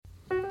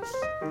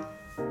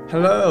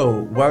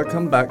Hello,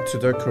 welcome back to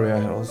the Korea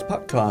Herald's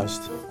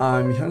podcast.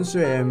 I'm 현수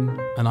M.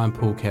 And I'm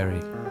Paul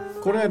Carey.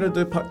 코리아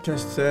헤럴드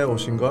팟캐스트에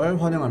오신 걸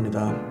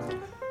환영합니다.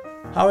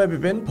 How have you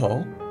been,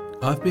 Paul?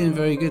 I've been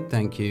very good,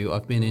 thank you.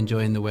 I've been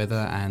enjoying the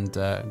weather and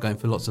going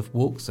for lots of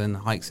walks and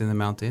hikes in the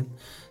mountain.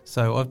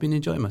 So I've been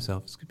enjoying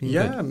myself. It's been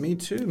good. Me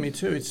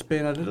too. It's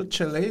been a little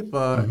chilly,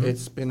 but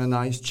it's been a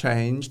nice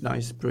change,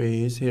 nice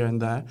breeze here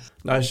and there.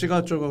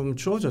 날씨가 조금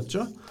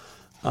추워졌죠?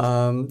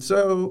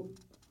 So,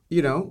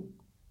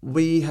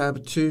 we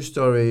have two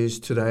stories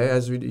today,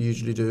 as we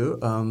usually do.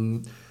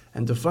 And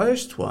the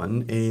first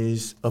one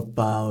is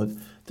about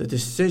the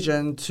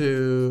decision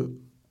to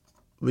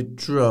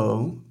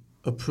withdraw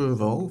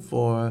approval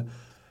for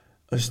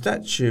a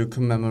statue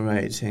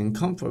commemorating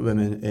comfort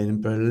women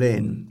in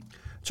Berlin.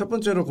 첫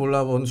번째로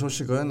골라본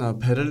소식은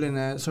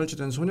베를린에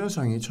설치된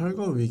소녀상이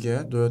철거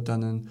위기에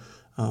놓였다는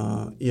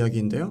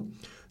이야기인데요.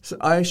 So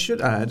I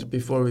should add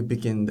before we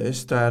begin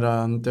this that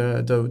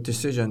the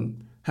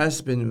decision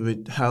has been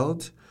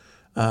withheld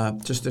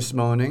just this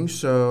morning.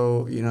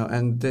 So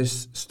and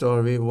this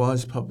story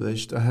was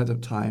published ahead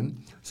of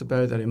time. So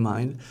bear that in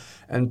mind.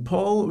 And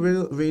Paul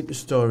will read the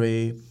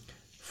story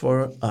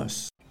for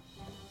us.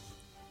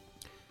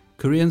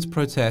 Koreans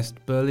protest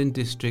Berlin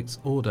district's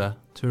order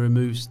to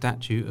remove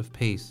Statue of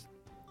Peace.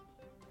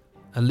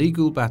 A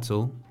legal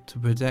battle to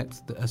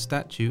protect a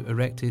statue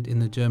erected in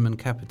the German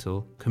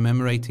capital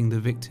commemorating the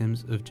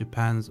victims of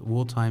Japan's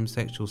wartime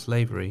sexual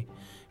slavery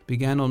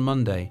began on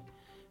Monday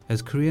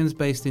as Koreans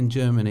based in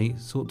Germany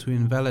sought to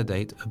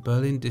invalidate a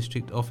Berlin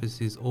district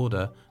office's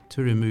order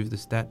to remove the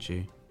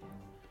statue.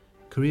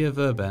 Korea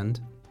Verband,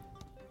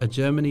 a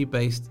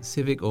Germany-based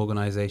civic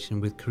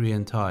organization with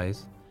Korean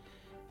ties,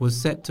 was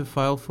set to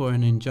file for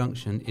an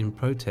injunction in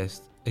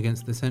protest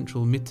against the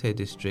central Mitte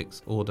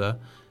district's order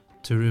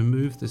to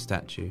remove the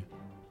statue,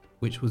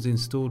 which was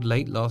installed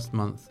late last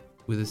month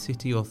with the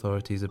city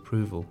authorities'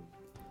 approval.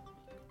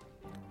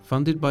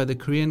 Funded by the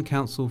Korean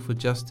Council for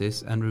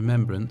Justice and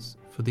Remembrance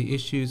for the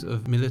issues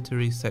of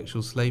military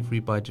sexual slavery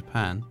by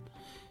Japan,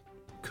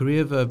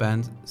 Korea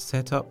Verband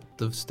set up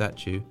the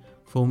statue,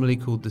 formerly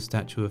called the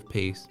Statue of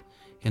Peace,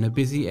 in a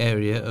busy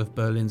area of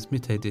Berlin's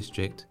Mitte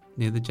district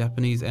near the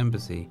Japanese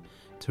embassy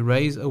to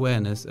raise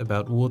awareness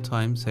about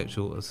wartime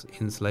sexual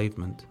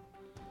enslavement.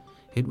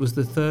 It was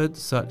the third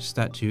such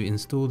statue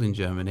installed in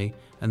Germany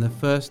and the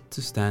first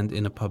to stand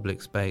in a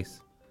public space.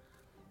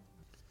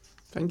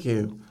 Thank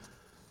you.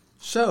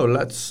 So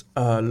let's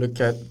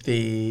look at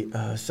the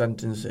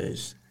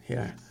sentences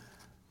here.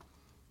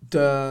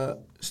 The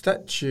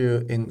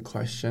statue in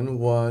question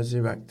was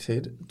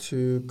erected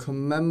to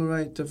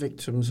commemorate the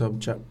victims of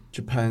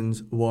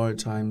Japan's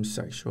wartime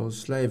sexual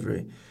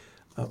slavery.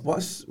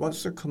 What's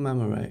a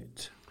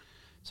commemorate?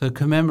 So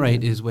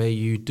commemorate is where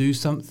you do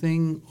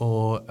something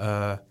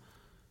or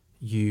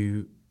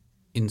you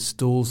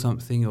install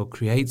something or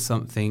create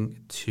something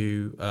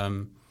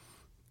to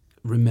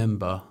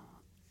remember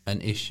an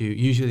issue,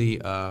 usually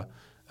a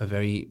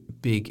very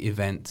big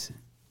event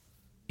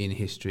in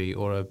history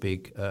or a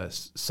big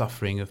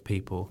suffering of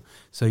people.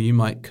 So you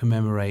might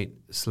commemorate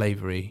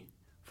slavery,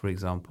 for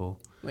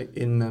example. Like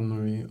in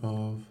memory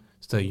of...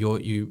 So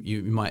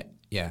you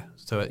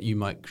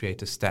might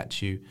create a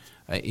statue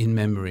in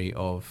memory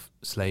of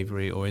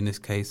slavery, or in this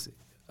case,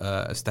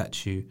 a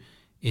statue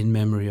in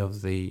memory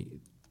of the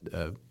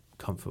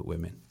comfort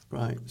women.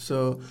 Right.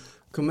 So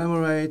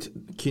commemorate,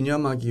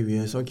 기념하기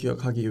위해서,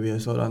 기억하기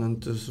위해서라는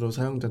뜻으로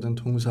사용되는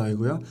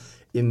동사이고요.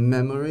 In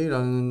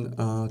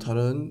memory라는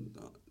다른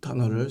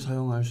단어를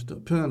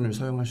표현을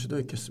사용할 수도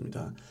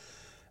있겠습니다.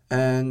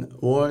 And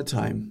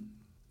wartime,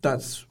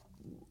 that's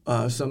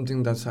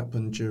something that's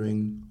happened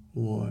during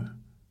war.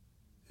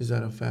 Is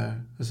that a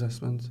fair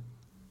assessment?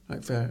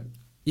 Like fair?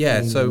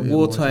 Yeah, so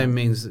wartime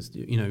means,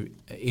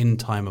 in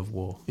time of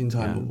war. In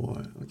time of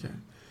war, okay.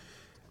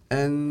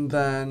 And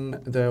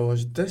then there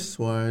was this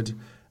word,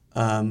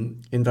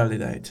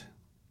 invalidate.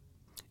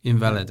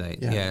 Invalidate,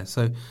 yeah.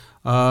 So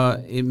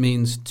it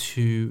means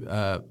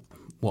to,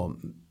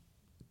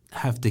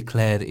 have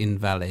declared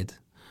invalid,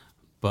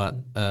 but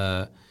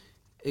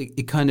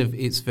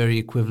it's very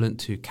equivalent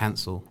to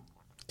cancel.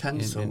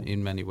 Cancel.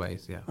 In many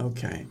ways, yeah.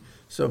 Okay.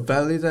 So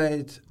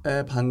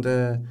validate의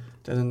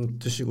반대되는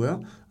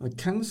뜻이고요.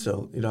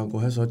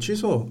 cancel이라고 해서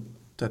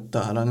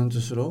취소됐다라는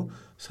뜻으로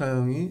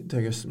사용이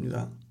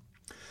되겠습니다.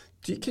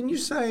 Can you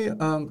say,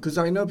 because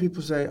I know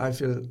people say I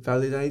feel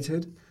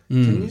validated.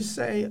 Can you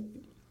say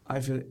I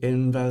feel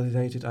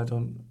invalidated?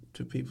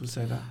 Do people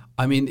say that?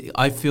 I mean,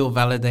 I feel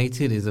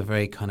validated is a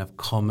very kind of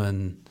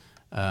common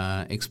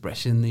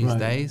expression these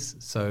days.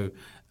 So,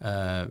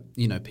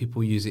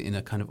 people use it in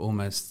a kind of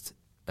almost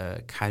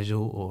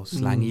casual or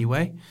slangy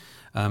way.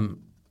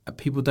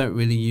 People don't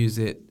really use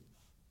it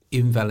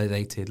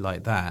invalidated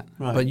like that.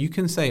 Right. But you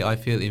can say I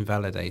feel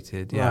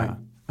invalidated. Yeah. Right.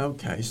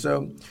 Okay.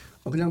 So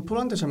그냥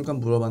폴한테 잠깐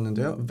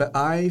물어봤는데요.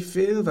 I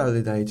feel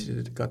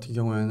validated 같은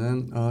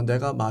경우에는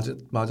내가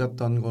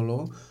맞았던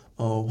걸로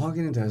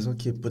확인이 돼서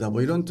기쁘다.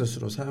 뭐 이런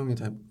뜻으로 사용이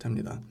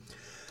됩니다.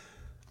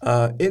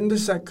 In the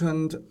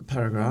second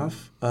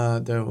paragraph,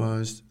 there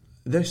was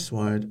this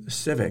word,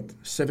 civic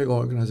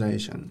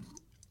organization,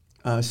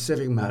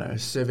 civic matter,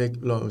 civic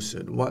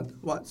lawsuit.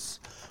 What's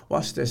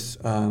this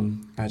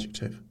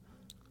adjective?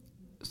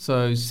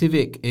 So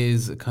civic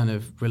is kind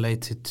of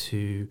related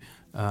to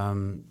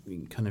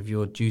kind of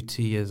your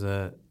duty as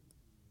a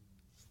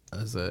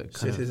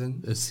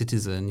Citizen? A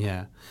citizen,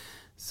 yeah.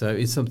 So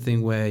it's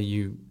something where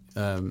you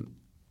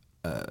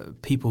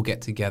people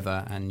get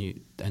together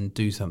and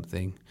do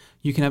something.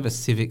 You can have a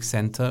civic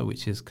centre,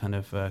 which is kind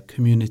of a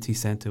community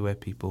centre where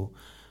people,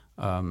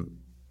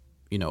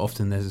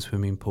 often there's a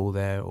swimming pool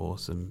there or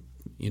some,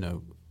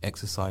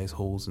 exercise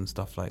halls and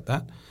stuff like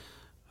that.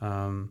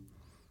 And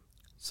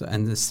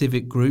the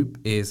civic group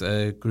is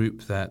a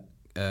group that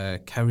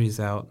carries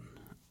out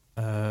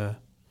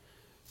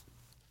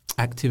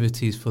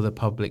activities for the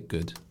public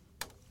good.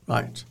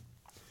 Right.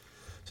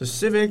 So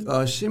civic,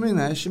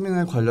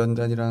 시민에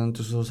관련된이라는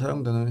뜻으로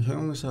사용되는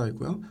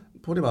형용사이고요.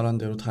 폴이 말한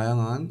대로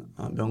다양한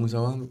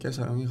명사와 함께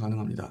사용이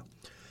가능합니다.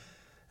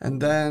 And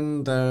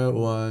then there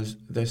was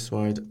this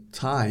word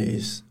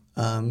ties.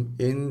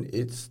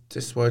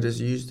 This word is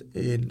used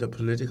in the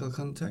political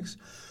context.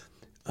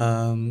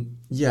 You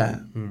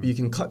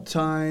can cut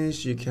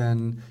ties. You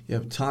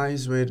have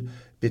ties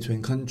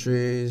between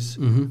countries.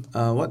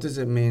 Mm-hmm. What does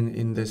it mean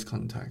in this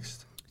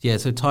context? Yeah,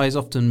 so ties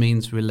often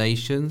means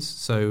relations.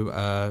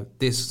 So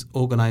this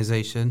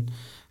organization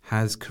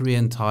has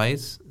Korean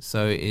ties,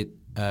 so it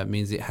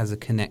means it has a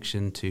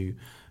connection to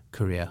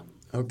Korea.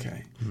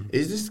 Okay.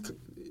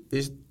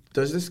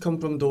 Does this come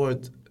from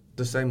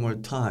the same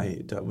word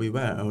tie that we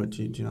wear, or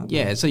do you not?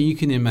 Yeah, so you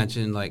can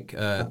imagine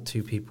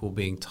two people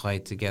being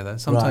tied together.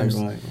 Sometimes,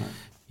 right.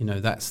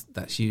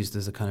 that's used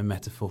as a kind of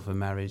metaphor for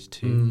marriage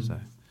too. So.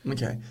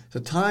 Okay. So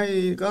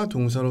tie가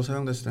동사로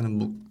사용됐을 때는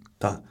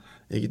묶다.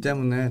 이기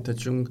때문에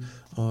대충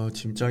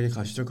짐작이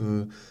가시죠.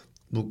 그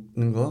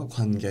묶는 거,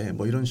 관계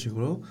뭐 이런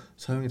식으로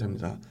사용이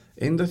됩니다.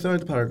 In the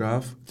third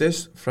paragraph,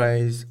 this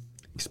phrase,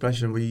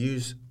 expression we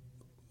use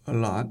a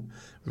lot,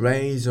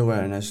 raise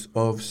awareness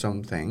of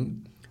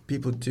something.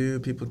 People do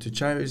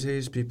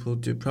charities, people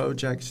do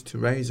projects to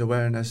raise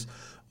awareness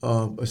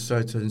of a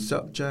certain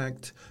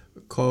subject,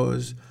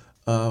 cause.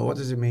 What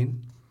does it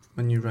mean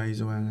when you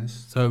raise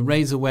awareness? So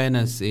raise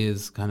awareness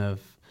is kind of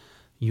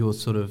your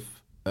sort of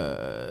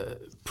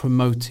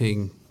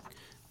promoting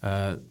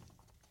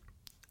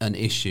an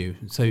issue.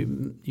 So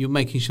you're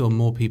making sure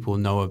more people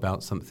know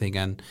about something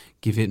and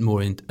give it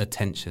more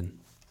attention.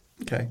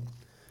 Okay.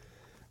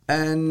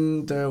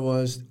 And there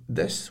was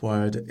this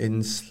word,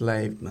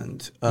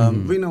 enslavement.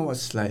 We know what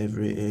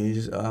slavery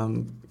is.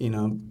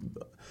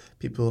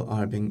 People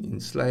are being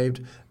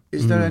enslaved.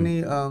 Is there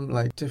any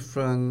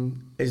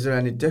Is there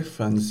any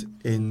difference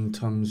in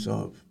terms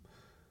of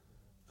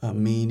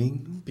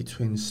meaning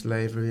between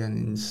slavery and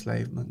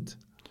enslavement?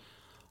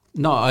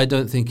 No, I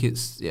don't think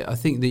it's. I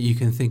think that you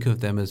can think of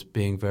them as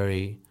being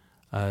very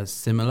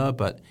similar.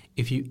 But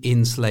if you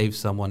enslave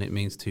someone, it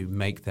means to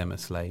make them a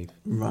slave.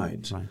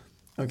 Right.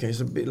 Okay,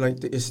 so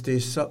it's the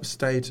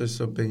status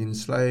of being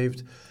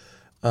enslaved.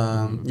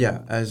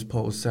 As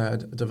Paul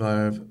said, the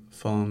verb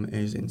form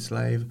is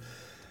enslave.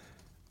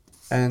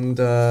 And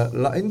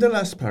in the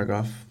last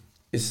paragraph,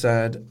 it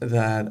said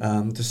that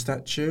the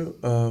statue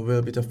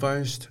will be the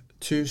first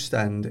to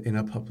stand in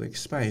a public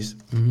space.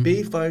 Mm-hmm.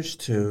 Be first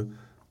to,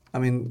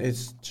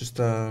 it's just,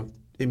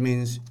 it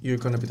means you're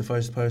going to be the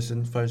first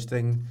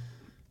thing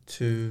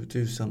to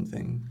do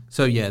something.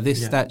 So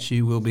this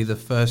statue will be the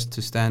first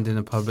to stand in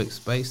a public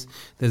space.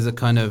 There's a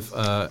kind of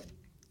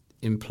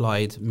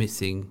implied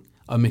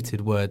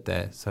omitted word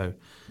there. So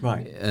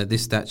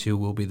this statue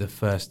will be the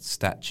first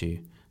statue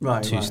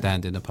to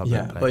stand in a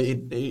public place.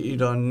 But you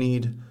don't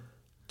need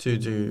to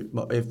do.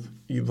 But if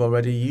you've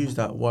already used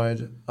that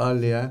word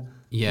earlier,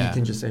 you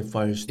can just say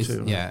first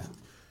to. Yeah.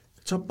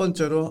 첫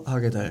번째로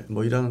하게 될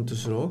이라는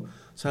뜻으로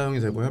사용이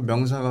되고요.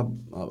 명사가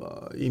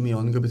이미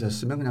언급이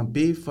됐으면 그냥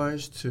be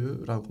first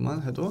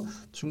to라고만 해도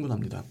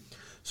충분합니다.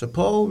 So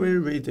Paul will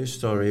read this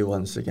story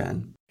once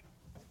again.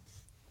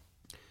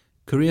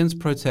 Koreans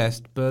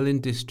protest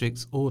Berlin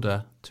district's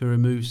order to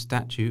remove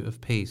statue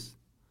of peace.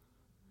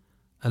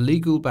 A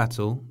legal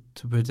battle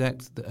to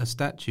protect a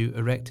statue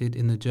erected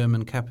in the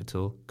German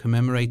capital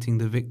commemorating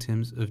the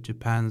victims of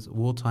Japan's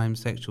wartime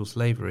sexual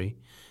slavery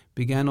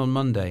began on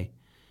Monday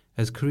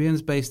as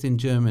Koreans based in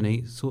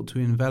Germany sought to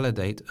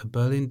invalidate a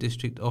Berlin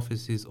district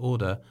office's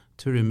order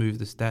to remove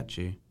the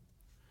statue.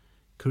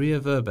 Korea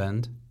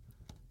Verband,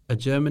 a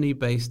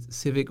Germany-based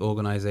civic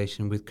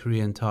organization with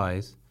Korean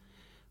ties,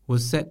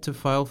 was set to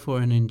file for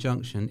an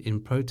injunction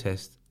in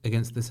protest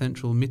against the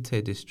central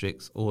Mitte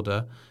district's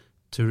order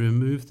to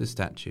remove the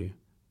statue,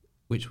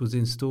 which was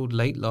installed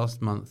late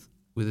last month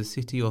with the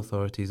city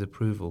authorities'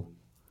 approval.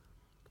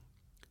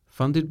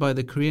 Funded by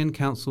the Korean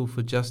Council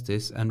for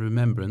Justice and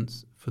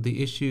Remembrance for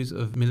the issues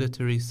of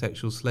military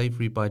sexual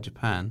slavery by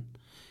Japan,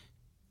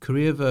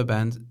 Korea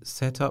Verband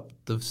set up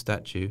the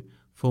statue,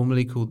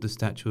 formerly called the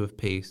Statue of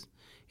Peace,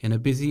 in a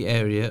busy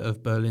area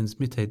of Berlin's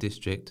Mitte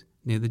district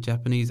near the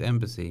Japanese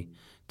embassy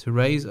to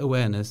raise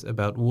awareness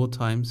about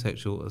wartime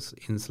sexual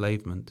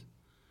enslavement.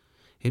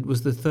 It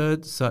was the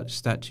third such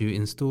statue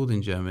installed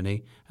in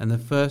Germany and the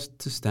first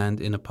to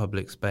stand in a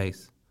public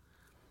space.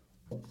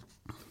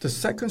 The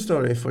second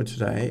story for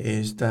today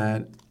is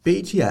that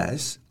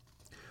BTS,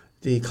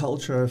 the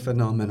cultural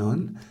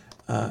phenomenon,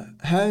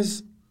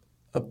 appears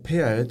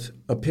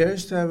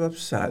to have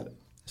upset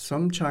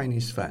some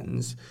Chinese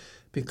fans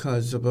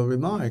because of a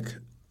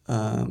remark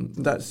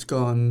that's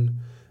gone.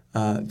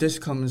 This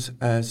comes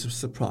as a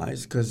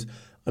surprise because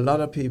a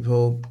lot of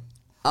people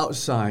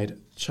outside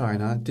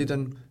China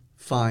didn't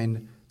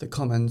find the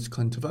comments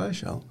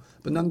controversial,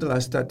 but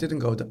nonetheless that didn't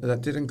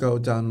go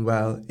down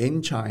well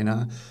in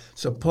China.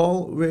 So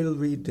Paul will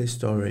read this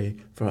story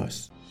for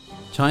us.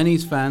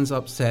 Chinese fans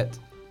upset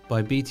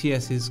by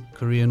BTS's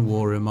Korean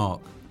War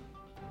remark.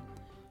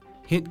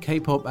 Hit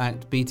K-pop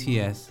act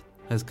BTS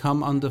has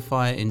come under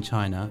fire in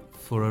China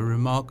for a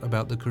remark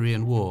about the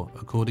Korean War,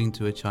 according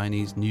to a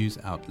Chinese news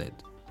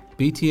outlet.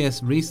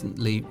 BTS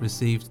recently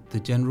received the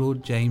General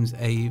James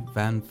A.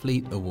 Van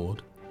Fleet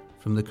Award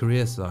from the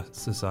Korea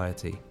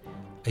Society,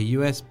 a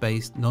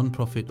US-based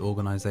non-profit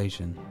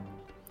organization.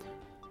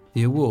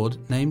 The award,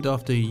 named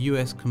after a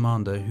US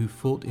commander who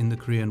fought in the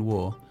Korean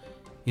War,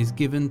 is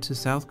given to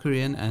South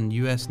Korean and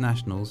US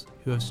nationals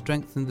who have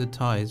strengthened the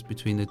ties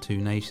between the two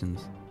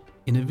nations.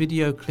 In a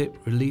video clip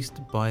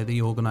released by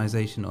the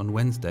organization on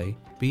Wednesday,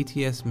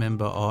 BTS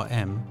member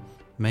RM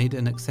made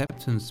an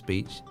acceptance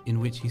speech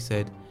in which he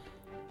said,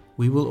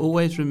 "We will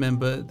always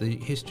remember the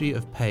history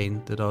of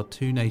pain that our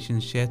two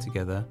nations share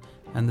together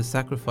and the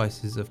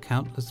sacrifices of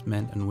countless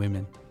men and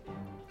women."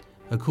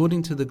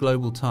 According to the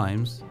Global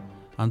Times,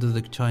 under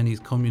the Chinese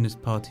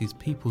Communist Party's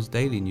People's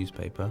Daily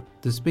newspaper,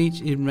 the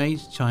speech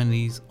enraged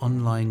Chinese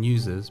online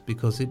users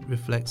because it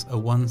reflects a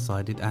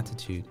one-sided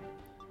attitude.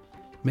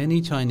 Many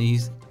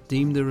Chinese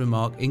deemed the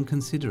remark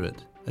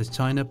inconsiderate, as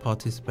China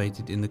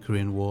participated in the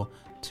Korean War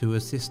to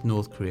assist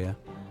North Korea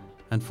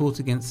and fought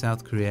against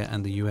South Korea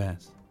and the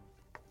US.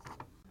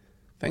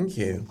 Thank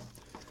you.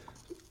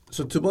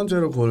 So 두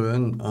번째로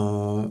고른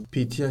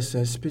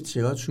BTS의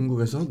스피치가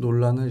중국에서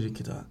논란을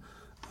일으키다.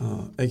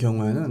 의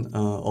경우에는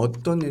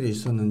어떤 일이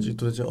있었는지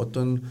도대체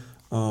어떤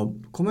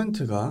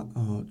코멘트가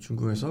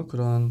중국에서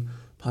그런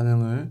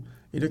반응을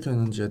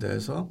일으켰는지에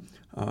대해서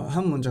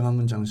한 문장 한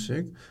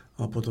문장씩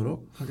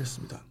보도록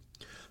하겠습니다.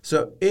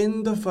 So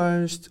in the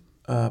first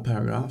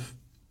paragraph,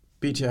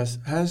 BTS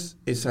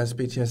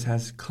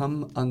has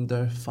come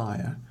under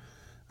fire.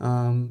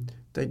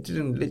 They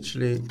didn't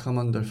literally come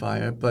under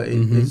fire, but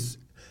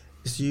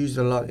it's used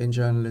a lot in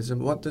journalism.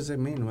 What does it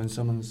mean when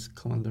someone's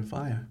come under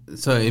fire?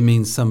 So it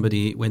means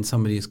when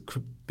somebody is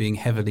being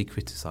heavily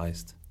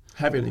criticized.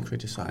 Heavily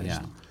criticized.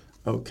 Yeah.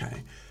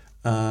 Okay.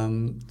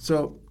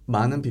 So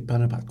많은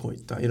비판을 받고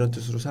있다. 이런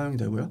뜻으로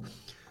사용되고요.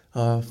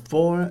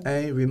 For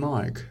a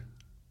remark.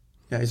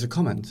 Yeah, it's a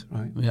comment,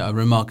 right? Yeah, a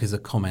remark is a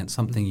comment,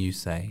 something you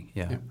say.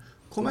 Yeah.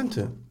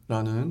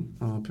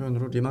 코멘트라는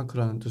표현으로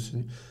리마크라는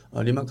뜻이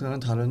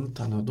리마크라는 다른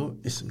단어도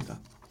있습니다.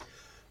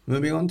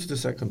 Moving on to the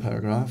second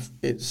paragraph,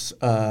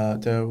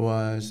 there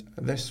was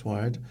this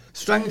word,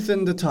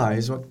 strengthen the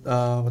ties.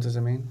 What does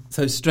it mean?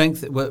 So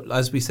strength, well,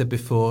 as we said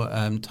before,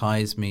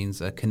 ties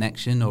means a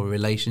connection or a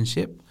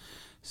relationship.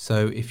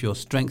 So if you're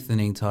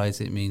strengthening ties,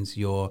 it means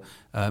you're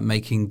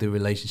making the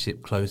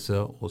relationship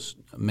closer or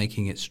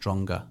making it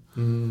stronger.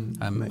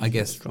 I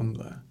guess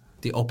stronger.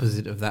 The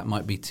opposite of that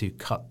might be to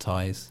cut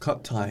ties.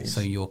 Cut ties.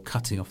 So you're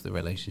cutting off the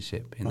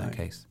relationship in that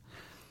case.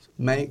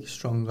 Make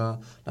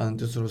stronger라는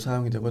뜻으로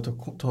사용이 되고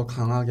더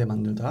강하게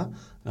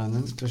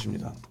만들다라는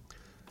뜻입니다.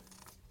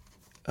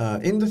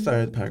 In the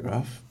third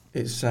paragraph,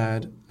 it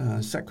said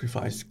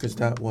sacrifice, because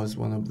that was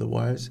one of the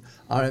words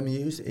RM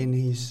used in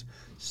his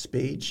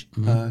speech.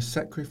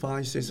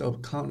 Sacrifices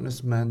of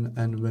countless men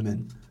and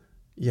women.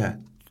 Yeah.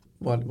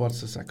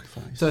 What's a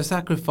sacrifice? So a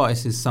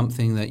sacrifice is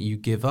something that you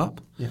give up.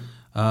 Yeah.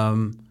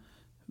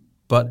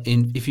 But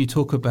if you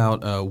talk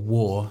about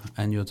war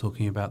and you're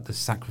talking about the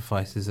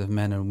sacrifices of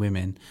men and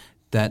women,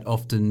 that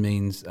often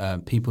means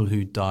people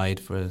who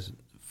died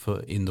for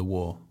in the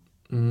war.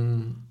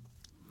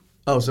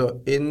 Oh,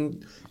 so in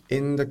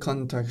the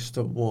context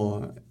of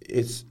war,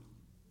 it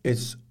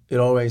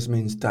always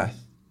means death.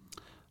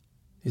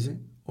 Is it?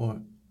 Or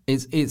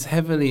it's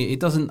heavily. It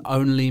doesn't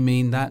only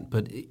mean that,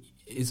 but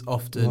it's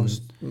often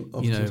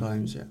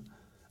oftentimes, yeah.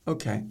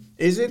 Okay.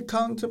 Is it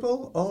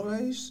countable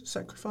always,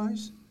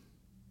 sacrifice?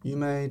 You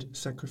made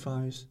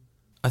sacrifice?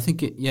 I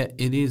think it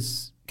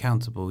is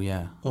countable,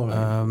 yeah. All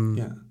right,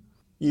 yeah.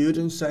 You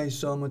wouldn't say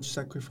so much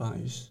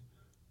sacrifice,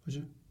 would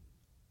you?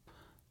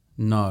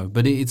 No,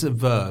 but it's a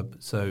verb,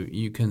 so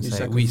you can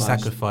say we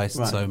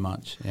sacrificed so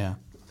much, yeah.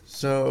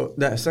 So,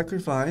 네,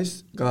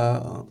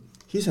 sacrifice가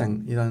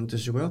희생이라는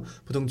뜻이고요.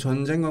 보통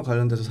전쟁과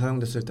관련돼서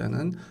사용됐을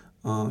때는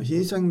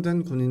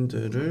희생된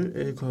군인들을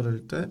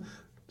일컬을 때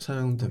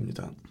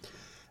사용됩니다.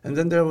 And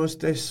then there was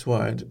this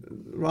word,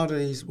 rather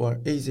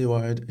easy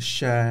word,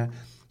 share.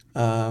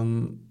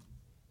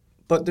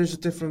 But there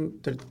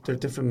are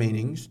different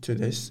meanings to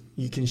this.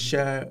 You can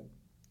share,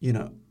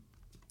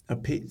 a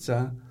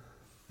pizza,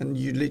 and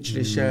you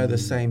literally share the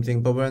same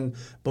thing. But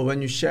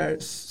when you share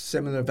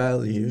similar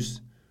values,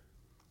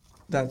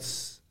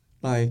 that's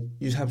like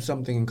you have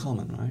something in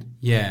common, right?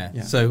 Yeah.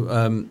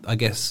 So I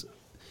guess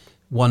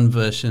one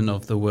version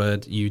of the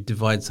word, you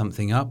divide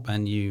something up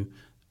and you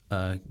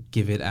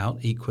give it out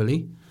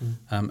equally.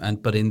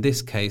 But in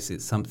this case,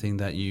 it's something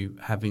that you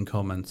have in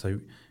common. So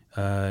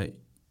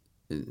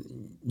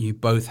you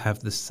both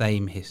have the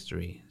same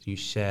history. You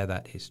share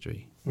that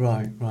history.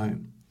 Right.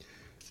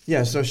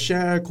 Yeah, so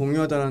share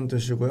공유하다라는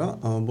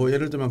뜻이고요. 뭐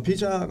예를 들면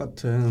피자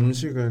같은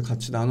음식을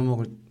같이 나눠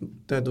먹을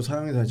때도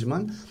사용이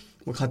되지만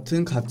뭐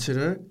같은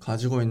가치를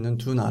가지고 있는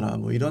두 나라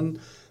뭐 이런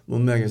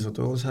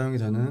문맥에서도 사용이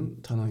되는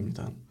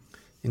단어입니다.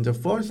 In the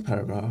fourth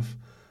paragraph,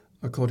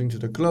 according to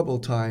the Global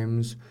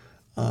Times,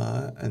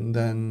 and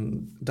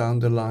then down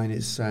the line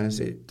it says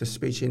the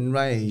speech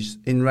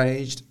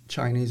enraged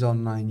Chinese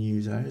online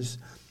users.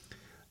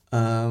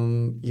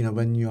 When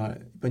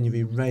you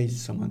enrage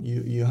someone,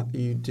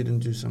 you didn't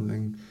do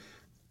something.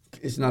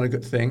 It's not a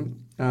good thing.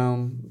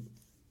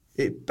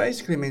 It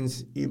basically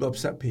means you've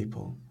upset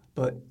people,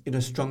 but in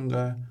a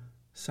stronger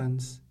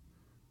sense.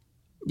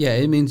 Yeah,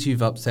 it means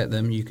you've upset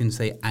them. You can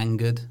say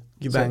angered.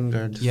 You've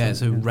angered. Yeah,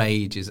 so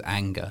rage is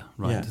anger,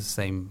 right? Yeah. The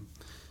same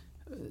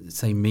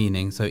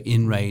meaning. So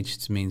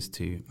enraged means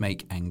to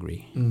make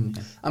angry.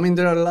 Yeah. I mean,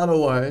 there are a lot of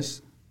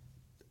words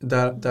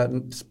that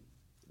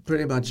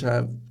pretty much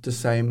have the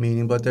same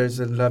meaning, but there's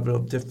a level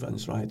of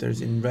difference, right?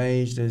 There's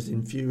enraged, there's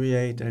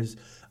infuriate, there's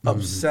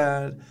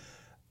upset.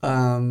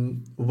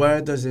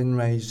 Where does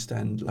enraged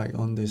stand, like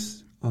on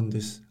this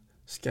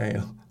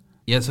scale?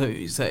 Yeah, so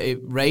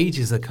rage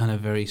is a kind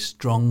of very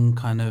strong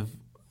kind of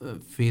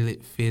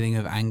feeling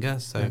of anger.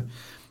 So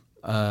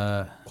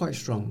quite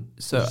strong.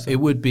 So it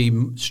would be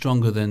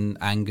stronger than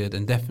angered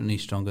and definitely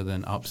stronger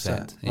than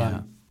upset. Yeah,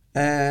 right.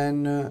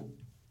 And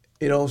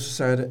it also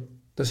said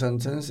the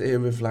sentence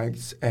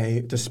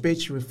the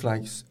speech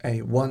reflects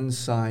a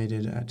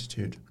one-sided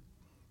attitude.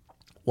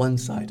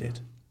 One-sided.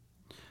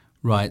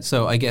 Right,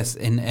 so I guess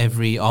in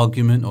every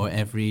argument or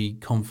every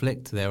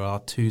conflict, there are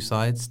two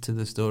sides to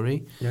the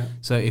story. Yeah.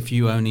 So if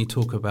you only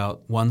talk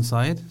about one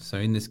side, so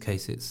in this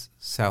case it's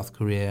South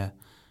Korea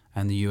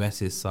and the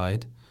US's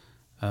side,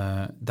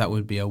 that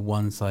would be a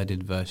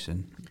one-sided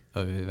version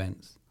of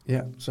events.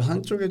 Yeah, so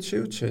한쪽에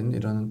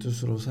치우친이라는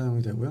뜻으로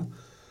사용이 되고요.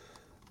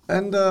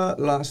 And the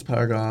last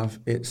paragraph,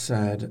 it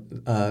said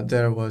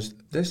there was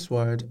this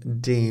word,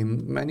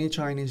 deem. Many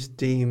Chinese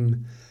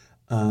deem.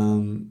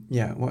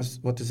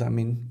 What does that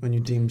mean when you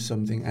deem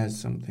something as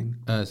something?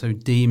 So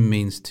deem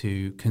means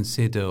to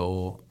consider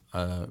or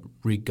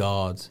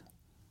regard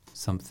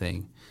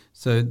something.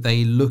 So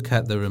they look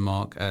at the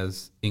remark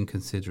as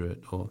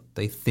inconsiderate, or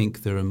they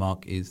think the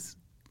remark is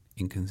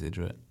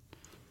inconsiderate.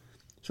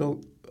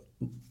 So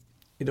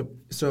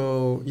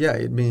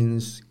it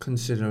means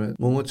considerate.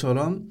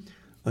 뭐뭐처럼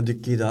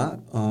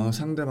느끼다,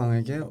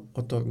 상대방에게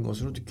어떤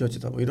것으로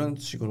느껴지다, 뭐 이런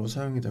식으로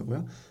사용이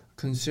되고요.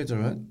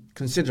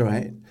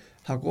 considerate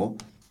하고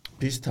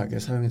비슷하게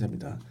사용이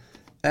됩니다.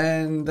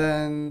 And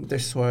then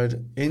this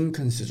word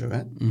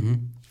inconsiderate,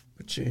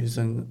 which is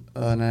an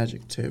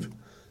adjective.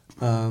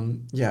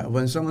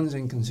 When someone's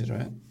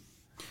inconsiderate.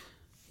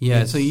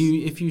 Yeah, so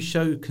if you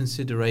show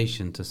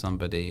consideration to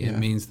somebody, it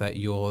means that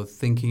you're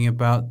thinking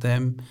about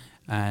them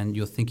and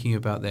you're thinking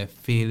about their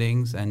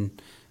feelings and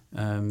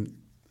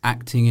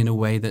acting in a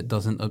way that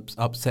doesn't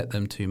upset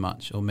them too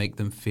much or make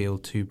them feel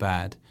too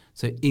bad.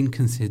 So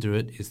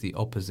inconsiderate is the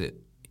opposite,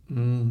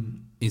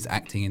 is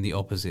acting in the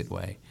opposite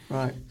way.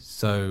 Right.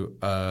 So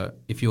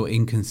if you're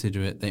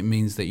inconsiderate, that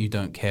means that you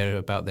don't care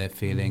about their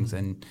feelings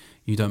and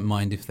you don't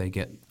mind if they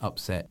get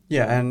upset.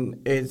 Yeah, and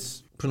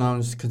it's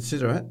pronounced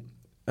considerate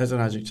as an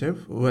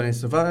adjective. When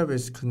it's a verb,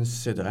 it's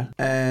consider.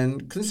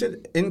 And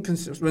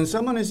when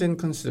someone is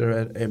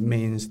inconsiderate, it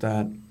means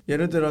that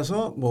예를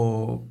들어서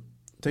뭐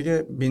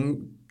되게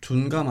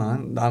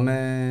둔감한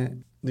남의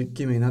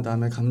느낌이나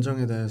남의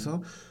감정에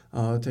대해서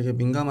되게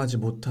민감하지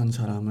못한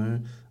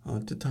사람을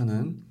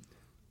뜻하는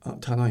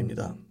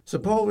단어입니다. So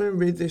Paul will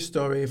read this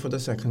story for the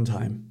second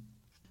time.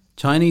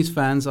 Chinese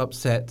fans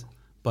upset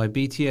by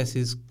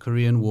BTS's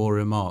Korean War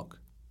remark.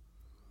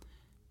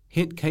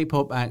 Hit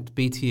K-pop act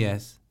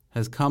BTS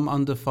has come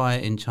under fire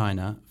in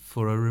China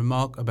for a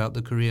remark about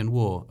the Korean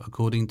War,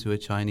 according to a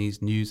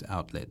Chinese news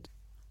outlet.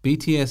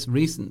 BTS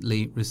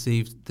recently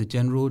received the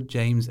General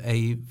James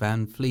A.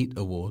 Van Fleet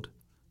Award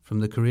from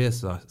the Korea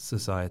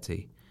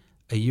Society,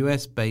 a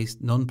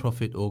US-based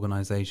non-profit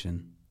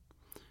organization.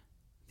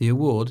 The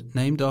award,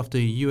 named after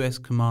a US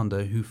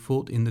commander who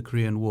fought in the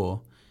Korean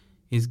War,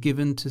 is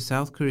given to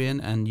South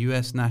Korean and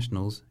US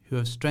nationals who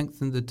have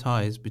strengthened the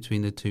ties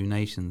between the two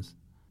nations.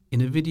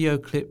 In a video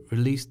clip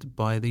released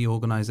by the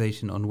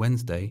organization on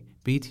Wednesday,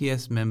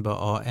 BTS member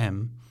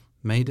RM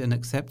made an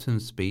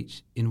acceptance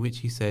speech in which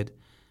he said,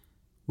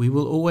 "We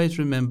will always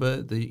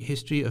remember the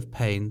history of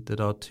pain that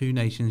our two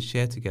nations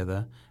share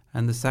together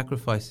and the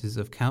sacrifices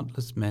of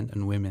countless men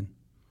and women."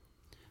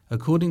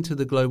 According to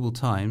the Global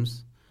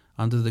Times,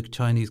 under the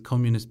Chinese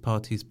Communist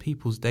Party's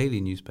People's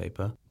Daily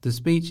newspaper, the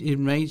speech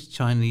enraged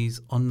Chinese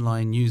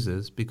online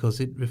users because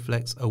it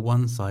reflects a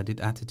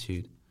one-sided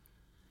attitude.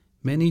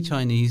 Many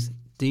Chinese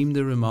deem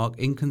the remark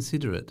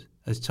inconsiderate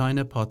as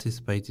China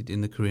participated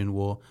in the Korean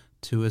War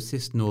to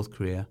assist North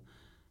Korea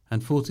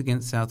and fought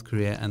against South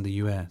Korea and the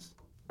US.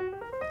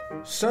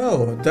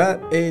 So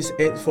that is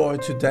it for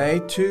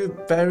today. Two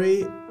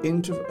very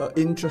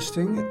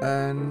interesting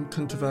and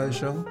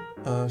controversial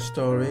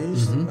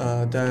stories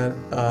that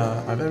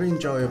are very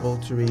enjoyable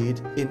to read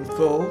in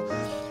full,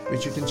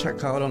 which you can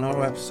check out on our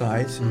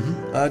website.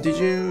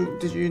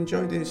 Did you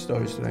enjoy these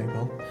stories today,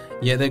 Paul?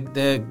 Yeah,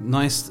 they're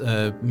nice,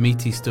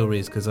 meaty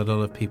stories because a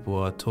lot of people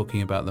are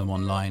talking about them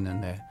online,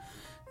 and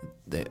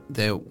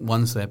they're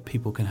ones that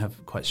people can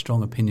have quite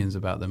strong opinions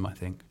about them, I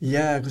think.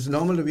 Yeah, because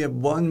normally we have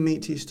one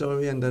meaty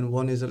story and then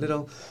one is a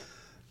little,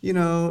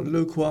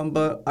 lukewarm.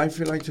 But I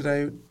feel like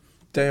today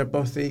they are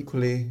both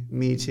equally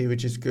meaty,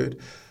 which is good.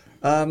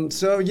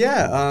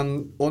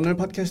 오늘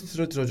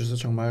팟캐스트를 들어주셔서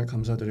정말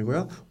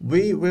감사드리고요.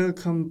 We will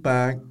come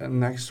back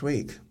next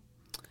week.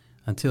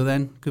 Until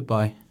then,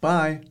 goodbye.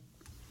 Bye.